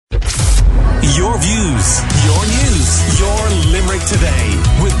Your views, your news, your Limerick Today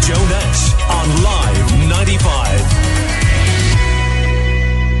with Joe Nash on Live 95.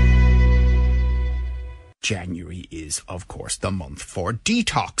 January is, of course, the month for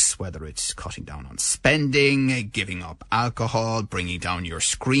detox, whether it's cutting down on spending, giving up alcohol, bringing down your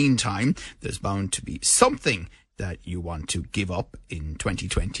screen time. There's bound to be something that you want to give up in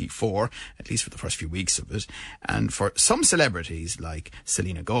 2024, at least for the first few weeks of it. And for some celebrities like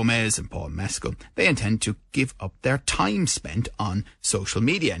Selena Gomez and Paul Mescal, they intend to give up their time spent on social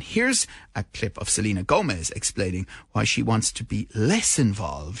media. And here's a clip of Selena Gomez explaining why she wants to be less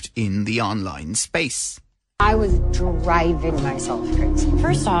involved in the online space. I was driving myself crazy.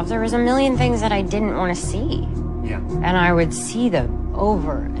 First off, there was a million things that I didn't want to see. Yeah. And I would see them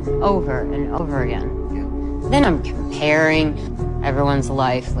over and over and over again. Then I'm comparing. Everyone's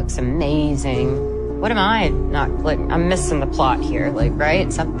life looks amazing. What am I not, like, I'm missing the plot here, like,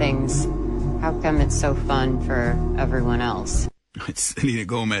 right? Something's, how come it's so fun for everyone else? It's Selena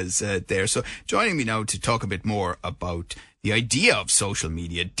Gomez there. So joining me now to talk a bit more about the idea of social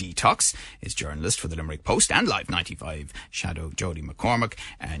media detox is journalist for the Limerick Post and Live 95 Shadow Jodie McCormack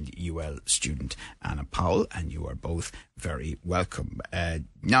and UL student Anna Powell, and you are both very welcome.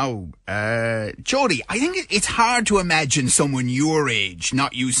 Now, Jodie, I think it's hard to imagine someone your age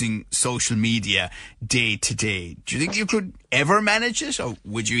not using social media day to day. Do you think you could ever manage it, or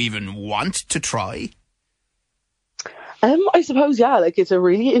would you even want to try? I suppose, yeah, like, it's a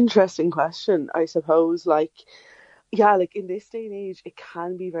really interesting question. I suppose, like, yeah, like, in this day and age, it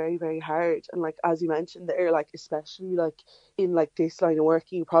can be very, very hard. And, like, as you mentioned there, like, especially, like, in, like, this line of work,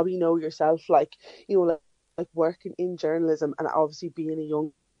 you probably know yourself, like, you know, like working in journalism and obviously being a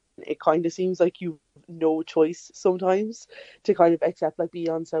young, it kind of seems like you've no choice sometimes to kind of accept, like, be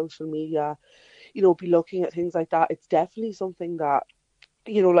on social media, you know, be looking at things like that. It's definitely something that,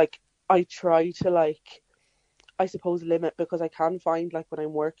 you know, like, I try to, like, I suppose, limit, because I can find, like, when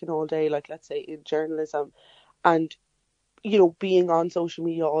I'm working all day, like, let's say in journalism, and, you know, being on social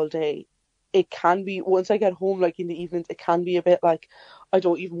media all day, it can be, once I get home, like, in the evenings, it can be a bit like, I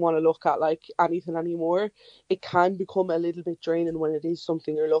don't even want to look at, like, anything anymore. It can become a little bit draining when it is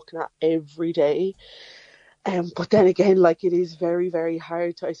something you're looking at every day. But then again, like, it is very, very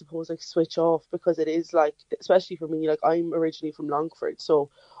hard to, I suppose, like, switch off, because it is, like, especially for me, like, I'm originally from Longford,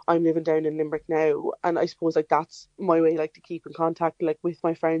 so I'm living down in Limerick now, and I suppose, like, that's my way, like, to keep in contact, like, with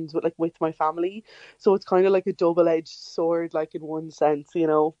my friends, with, like, with my family. So it's kind of like a double-edged sword, like, in one sense, you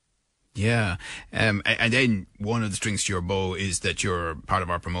know. Yeah. And then one of the strings to your bow is that you're part of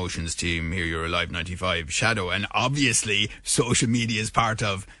our promotions team here. You're a Live 95 Shadow, and obviously social media is part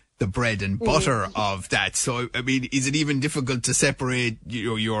of the bread and butter of that. So, I mean, is it even difficult to separate, you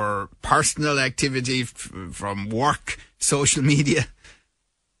know, your personal activity from work social media?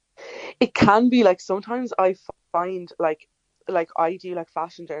 It can be, like, sometimes I find, like I do, like,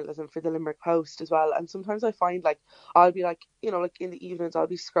 fashion journalism for the Limerick Post as well, and sometimes I find, like, I'll be, like, you know, like, in the evenings I'll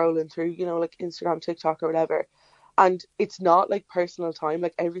be scrolling through, you know, like, Instagram, TikTok or whatever, and it's not, like, personal time.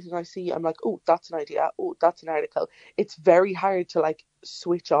 Like, everything I see, I'm like, oh, that's an idea, oh, that's an article. It's very hard to, like,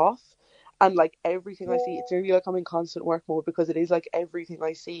 switch off. And, like, everything I see, it's really like I'm in constant work mode, because it is like everything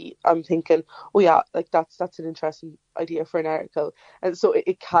I see, I'm thinking, oh yeah, like, that's an interesting idea for an article. And so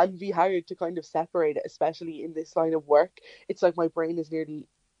it can be hard to kind of separate it, especially in this line of work. It's like my brain is nearly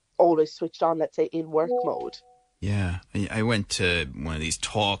always switched on, let's say, in work mode. Yeah, I went to one of these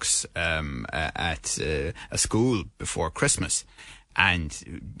talks at a school before Christmas,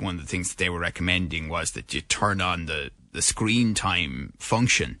 and one of the things that they were recommending was that you turn on the screen time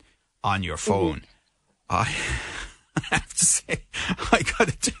function on your phone. I have to say, I got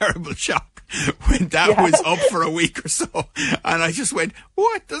a terrible shock when that was up for a week or so, and I just went,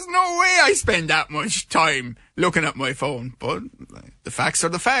 what? There's no way I spend that much time looking at my phone. But the facts are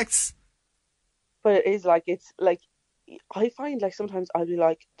the facts. But it is, like, it's like, I find, like, sometimes I'll be,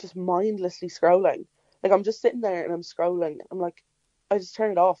 like, just mindlessly scrolling. Like, I'm just sitting there and I'm scrolling. I'm like, I just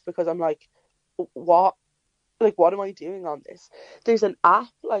turn it off, because I'm like, what? Like, what am I doing on this? There's an app,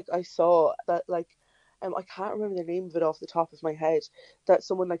 like, I saw that, like, I can't remember the name of it off the top of my head, that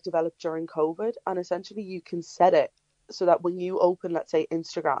someone, like, developed during COVID, and essentially you can set it so that when you open, let's say,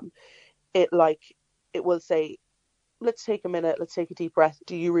 Instagram, it, like, it will say, let's take a minute, let's take a deep breath.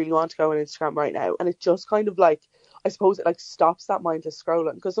 Do you really want to go on Instagram right now? And it just kind of, like, I suppose it, like, stops that mindless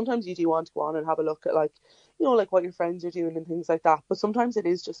scrolling, because sometimes you do want to go on and have a look at, like, you know, like, what your friends are doing and things like that. But sometimes it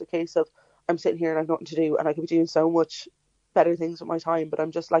is just a case of, I'm sitting here and I've nothing to do, and I could be doing so much better things with my time, but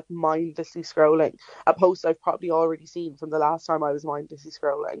I'm just, like, mindlessly scrolling at posts I've probably already seen from the last time I was mindlessly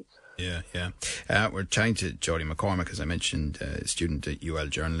scrolling. We're chatting to Jodie McCormack, as I mentioned, student at UL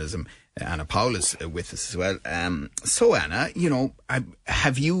Journalism. Anna Paula's with us as well. So Anna,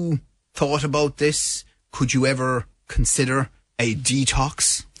 have you thought about this? Could you ever consider a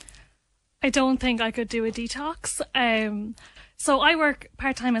detox? I don't think I could do a detox. So I work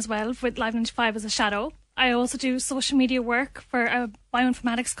part-time as well with Live 95 as a shadow. I also do social media work for a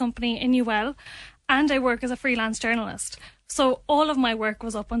bioinformatics company in UL, and I work as a freelance journalist. So all of my work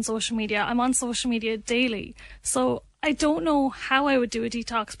was up on social media. I'm on social media daily. So I don't know how I would do a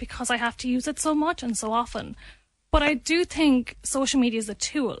detox because I have to use it so much and so often. But I do think social media is a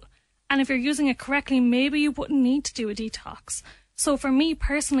tool. And if you're using it correctly, maybe you wouldn't need to do a detox. So for me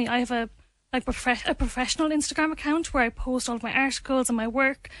personally, I have a professional Instagram account where I post all of my articles and my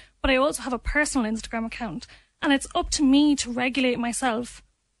work, but I also have a personal Instagram account. And it's up to me to regulate myself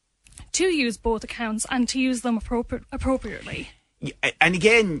to use both accounts and to use them appropriately. And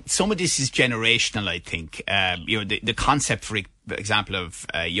again, some of this is generational, I think. The concept, for example, of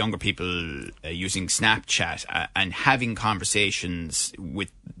younger people using Snapchat and having conversations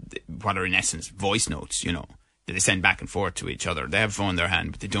with what are in essence voice notes, that they send back and forth to each other. They have a phone in their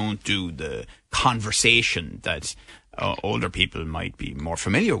hand, but they don't do the conversation that older people might be more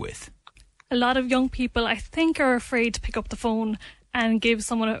familiar with. A lot of young people, I think, are afraid to pick up the phone and give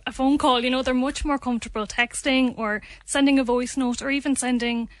someone a phone call. They're much more comfortable texting or sending a voice note or even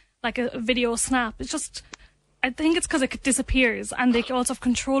sending like a video snap. It's just, I think it's because it disappears and they also have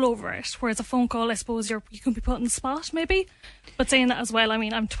control over it. Whereas a phone call, I suppose you can be put on the spot maybe. But saying that as well, I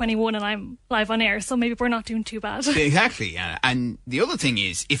mean, I'm 21 and I'm live on air, so maybe we're not doing too bad. Exactly. And the other thing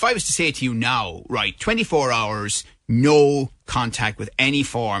is, if I was to say to you now, right, 24 hours, no contact with any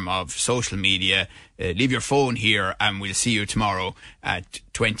form of social media, leave your phone here and we'll see you tomorrow at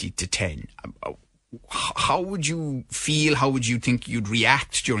 20 to 10. How would you feel? How would you think you'd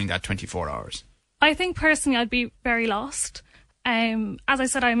react during that 24 hours? I think personally I'd be very lost. As I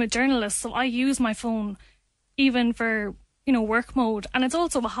said, I'm a journalist, so I use my phone even for, work mode. And it's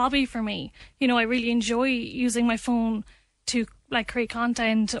also a hobby for me. I really enjoy using my phone to create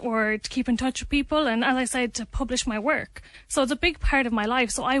content or to keep in touch with people. And as I said, to publish my work. So it's a big part of my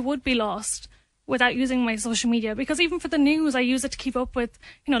life. So I would be lost without using my social media, because even for the news, I use it to keep up with,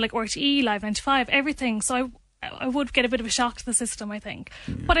 like RTE, Live 95, everything. So I would get a bit of a shock to the system, I think.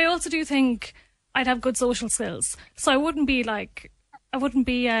 Mm. But I also do think I'd have good social skills. So I wouldn't be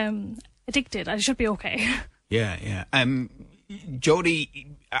addicted. I should be okay. Yeah. Jodie,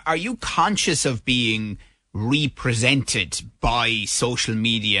 are you conscious of being represented by social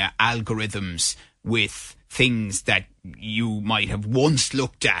media algorithms with things that you might have once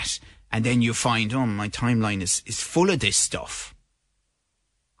looked at and then you find, my timeline is full of this stuff?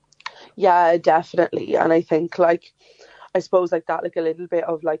 Yeah, definitely. And I think I suppose that a little bit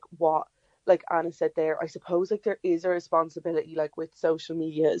of what Anna said there, I suppose there is a responsibility with social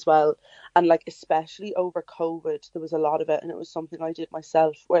media as well, and especially over COVID there was a lot of it, and it was something I did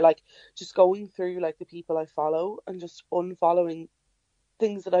myself where just going through the people I follow and just unfollowing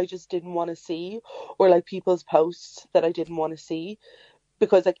things that I just didn't want to see, or people's posts that I didn't want to see,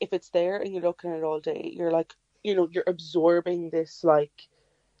 because if it's there and you're looking at it all day, you're you're absorbing this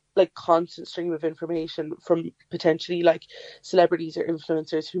constant stream of information from potentially celebrities or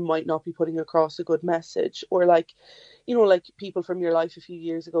influencers who might not be putting across a good message, or people from your life a few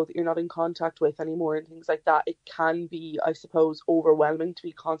years ago that you're not in contact with anymore and things like that. It can be, I suppose, overwhelming to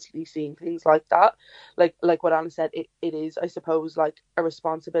be constantly seeing things like that. Like what Anna said, it is, I suppose, a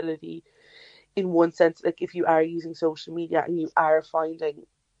responsibility in one sense, if you are using social media and you are finding,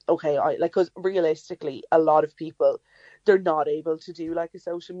 okay, because realistically a lot of people, they're not able to do a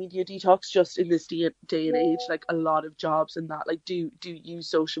social media detox just in this day and age. A lot of jobs and that do use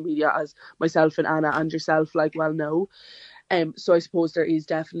social media, as myself and Anna and yourself well know. So I suppose there is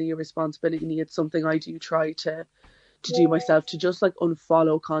definitely a responsibility. It's something I do try to do myself, to just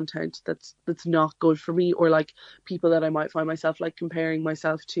unfollow content that's not good for me, or people that I might find myself comparing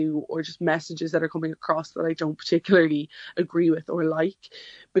myself to, or just messages that are coming across that I don't particularly agree with or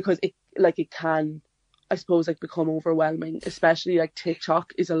because it can, I suppose, become overwhelming. Especially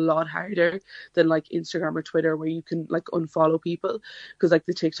TikTok is a lot harder than Instagram or Twitter, where you can unfollow people, because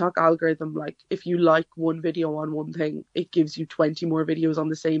the TikTok algorithm, if you one video on one thing, it gives you 20 more videos on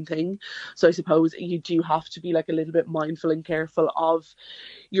the same thing. So I suppose you do have to be a little bit mindful and careful of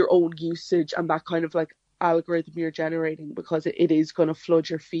your own usage and that kind of algorithm you're generating, because it is going to flood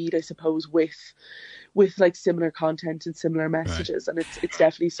your feed, I suppose, with similar content and similar messages. Right. And it's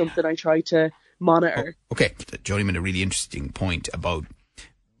definitely something I try to monitor. Okay, Jodie made a really interesting point about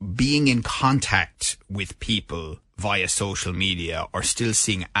being in contact with people via social media are still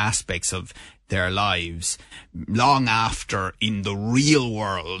seeing aspects of their lives long after in the real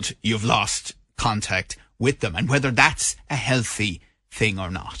world you've lost contact with them, and whether that's a healthy thing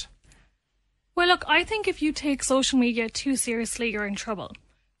or not. Well, look, I think if you take social media too seriously, you're in trouble.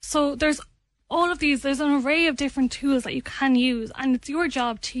 So there's an array of different tools that you can use, and it's your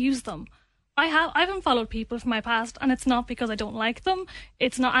job to use them. I haven't followed people from my past, and it's not because I don't like them.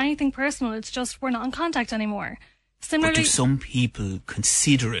 It's not anything personal. It's just we're not in contact anymore. Similarly, but do some people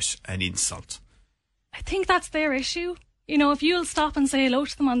consider it an insult? I think that's their issue. You know, if you'll stop and say hello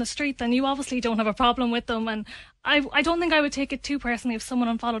to them on the street, then you obviously don't have a problem with them. And I don't think I would take it too personally if someone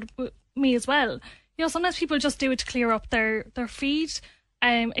unfollowed me as well. You know, sometimes people just do it to clear up their feed.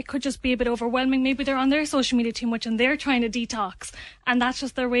 It could just be a bit overwhelming. Maybe they're on their social media too much and they're trying to detox, and that's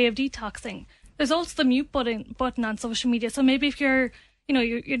just their way of detoxing. There's also the mute button on social media. So maybe if you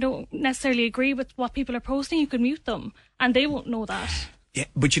don't necessarily agree with what people are posting, you could mute them and they won't know that. Yeah,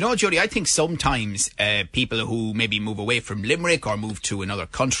 but you know, Jodie, I think sometimes people who maybe move away from Limerick or move to another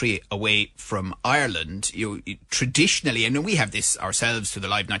country away from Ireland, traditionally, and we have this ourselves through the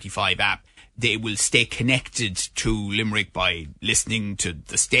Live 95 app, they will stay connected to Limerick by listening to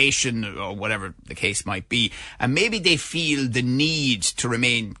the station or whatever the case might be. And maybe they feel the need to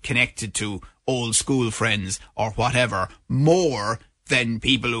remain connected to old school friends or whatever more than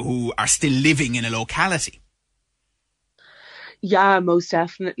people who are still living in a locality. Yeah, most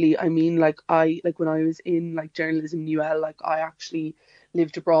definitely. I mean, when I was in journalism UL, I actually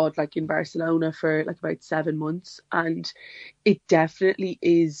lived abroad in Barcelona for about 7 months, and it definitely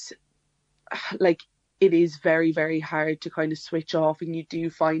is it is very, very hard to kind of switch off. And you do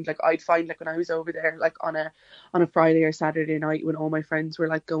find I'd find when I was over there on a Friday or Saturday night when all my friends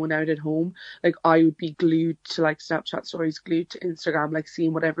were going out at home, I would be glued to Snapchat stories, glued to Instagram,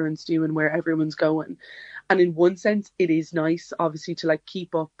 seeing what everyone's doing, where everyone's going. And in one sense it is nice obviously to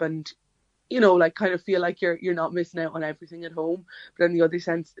keep up and kind of feel like you're not missing out on everything at home. But in the other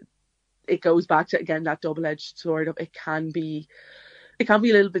sense, it goes back to again that double-edged sword of it can be a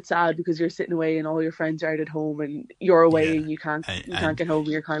little bit sad because you're sitting away and all your friends are out at home and you're away and you can't get home. And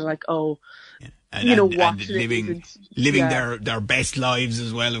you're kind of watching living their best lives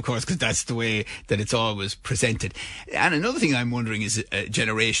as well, of course, because that's the way that it's always presented. And another thing I'm wondering is a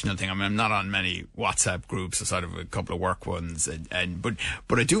generational thing. I mean, I'm not on many WhatsApp groups, aside of a couple of work ones, but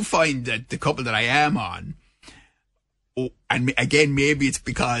I do find that the couple that I am on, and again, maybe it's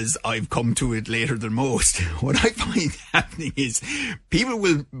because I've come to it later than most. What I find happening is people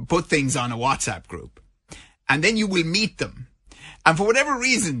will put things on a WhatsApp group and then you will meet them. And for whatever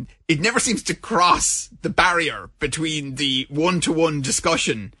reason, it never seems to cross the barrier between the one-to-one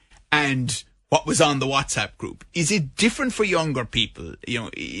discussion and what was on the WhatsApp group. Is it different for younger people?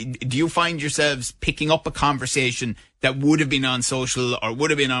 Do you find yourselves picking up a conversation that would have been on social or would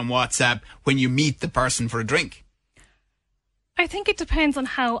have been on WhatsApp when you meet the person for a drink? I think it depends on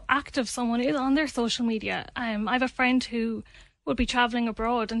how active someone is on their social media. I have a friend who would be travelling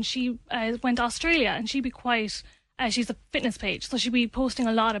abroad and she went to Australia and she'd be quite... she's a fitness page, so she'd be posting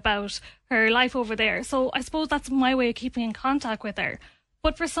a lot about her life over there. So I suppose that's my way of keeping in contact with her.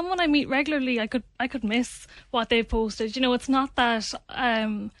 But for someone I meet regularly, I could miss what they've posted. It's not that...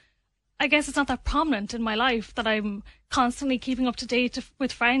 I guess it's not that prominent in my life that I'm constantly keeping up to date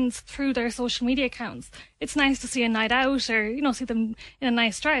with friends through their social media accounts. It's nice to see a night out or, see them in a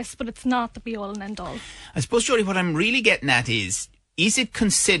nice dress, but it's not the be-all and end-all. I suppose, Jodie, what I'm really getting at is it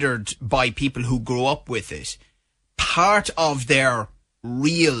considered by people who grow up with it part of their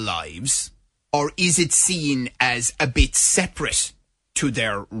real lives, or is it seen as a bit separate to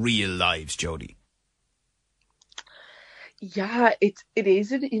their real lives, Jodie? Yeah, it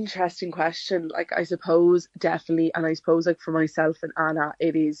is an interesting question. I suppose definitely, and I suppose for myself and Anna,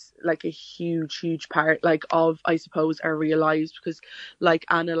 it is a huge, huge part of, I suppose, our real lives, because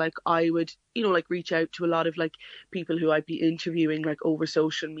Anna, I would reach out to a lot of people who I'd be interviewing over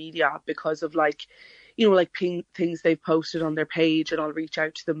social media because of things they've posted on their page, and I'll reach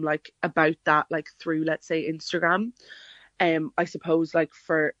out to them about that through, let's say, Instagram. I suppose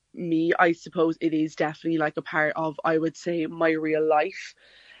for me, I suppose it is definitely a part of, I would say, my real life.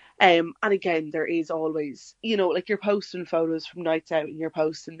 And again, there is always, you're posting photos from nights out and you're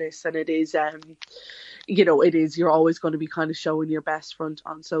posting this, and it is, you're always going to be kind of showing your best front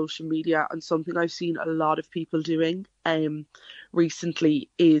on social media. And something I've seen a lot of people doing recently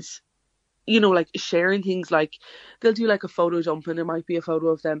is, sharing things they'll do a photo dump and there might be a photo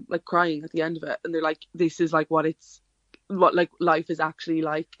of them crying at the end of it. And they're this is what life is actually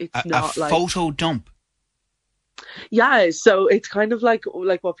like. It's not a photo dump. Yeah, so it's kind of like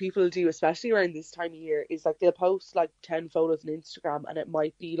what people do, especially around this time of year, is like they'll post like 10 photos on Instagram, and it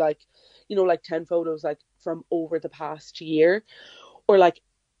might be like, you know, like 10 photos like from over the past year, or like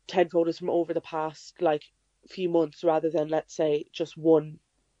 10 photos from over the past like few months, rather than, let's say, just one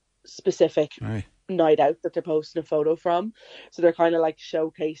specific night out that they're posting a photo from. So they're kind of like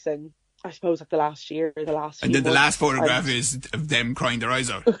showcasing, I suppose, like the last year or the last few And then the months. last photograph is of them crying their eyes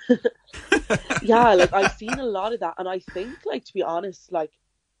out. Yeah, like I've seen a lot of that, and I think, like, to be honest, like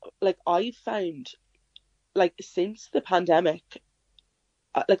I've found, like, since the pandemic,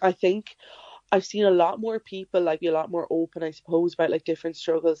 like, I think I've seen a lot more people like be a lot more open, I suppose, about like different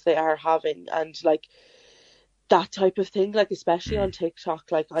struggles they are having, and like that type of thing, like especially on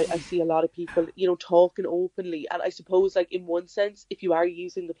TikTok. Like I see a lot of people, you know, talking openly, and I suppose, like, in one sense, if you are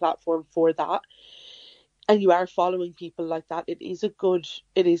using the platform for that and you are following people like that, it is a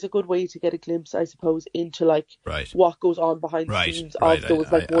good way to get a glimpse, I suppose, into like what goes on behind the scenes of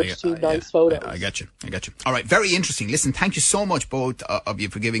those like 1 to 2 nice photos. I get you. All right, very interesting. Listen, thank you so much, both of you,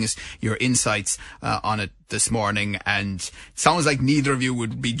 for giving us your insights on it this morning. And it sounds like neither of you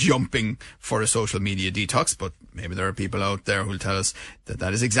would be jumping for a social media detox, but maybe there are people out there who'll tell us that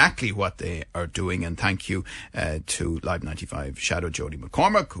that is exactly what they are doing. And thank you to Live 95 Shadow Jodie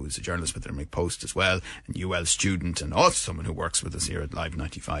McCormack, who's a journalist with the Limerick Post as well, and UL student, and also someone who works with us here at Live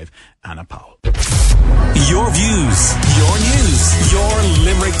 95, Anna Powell. Your views, your news, your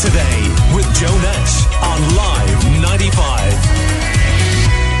Limerick Today with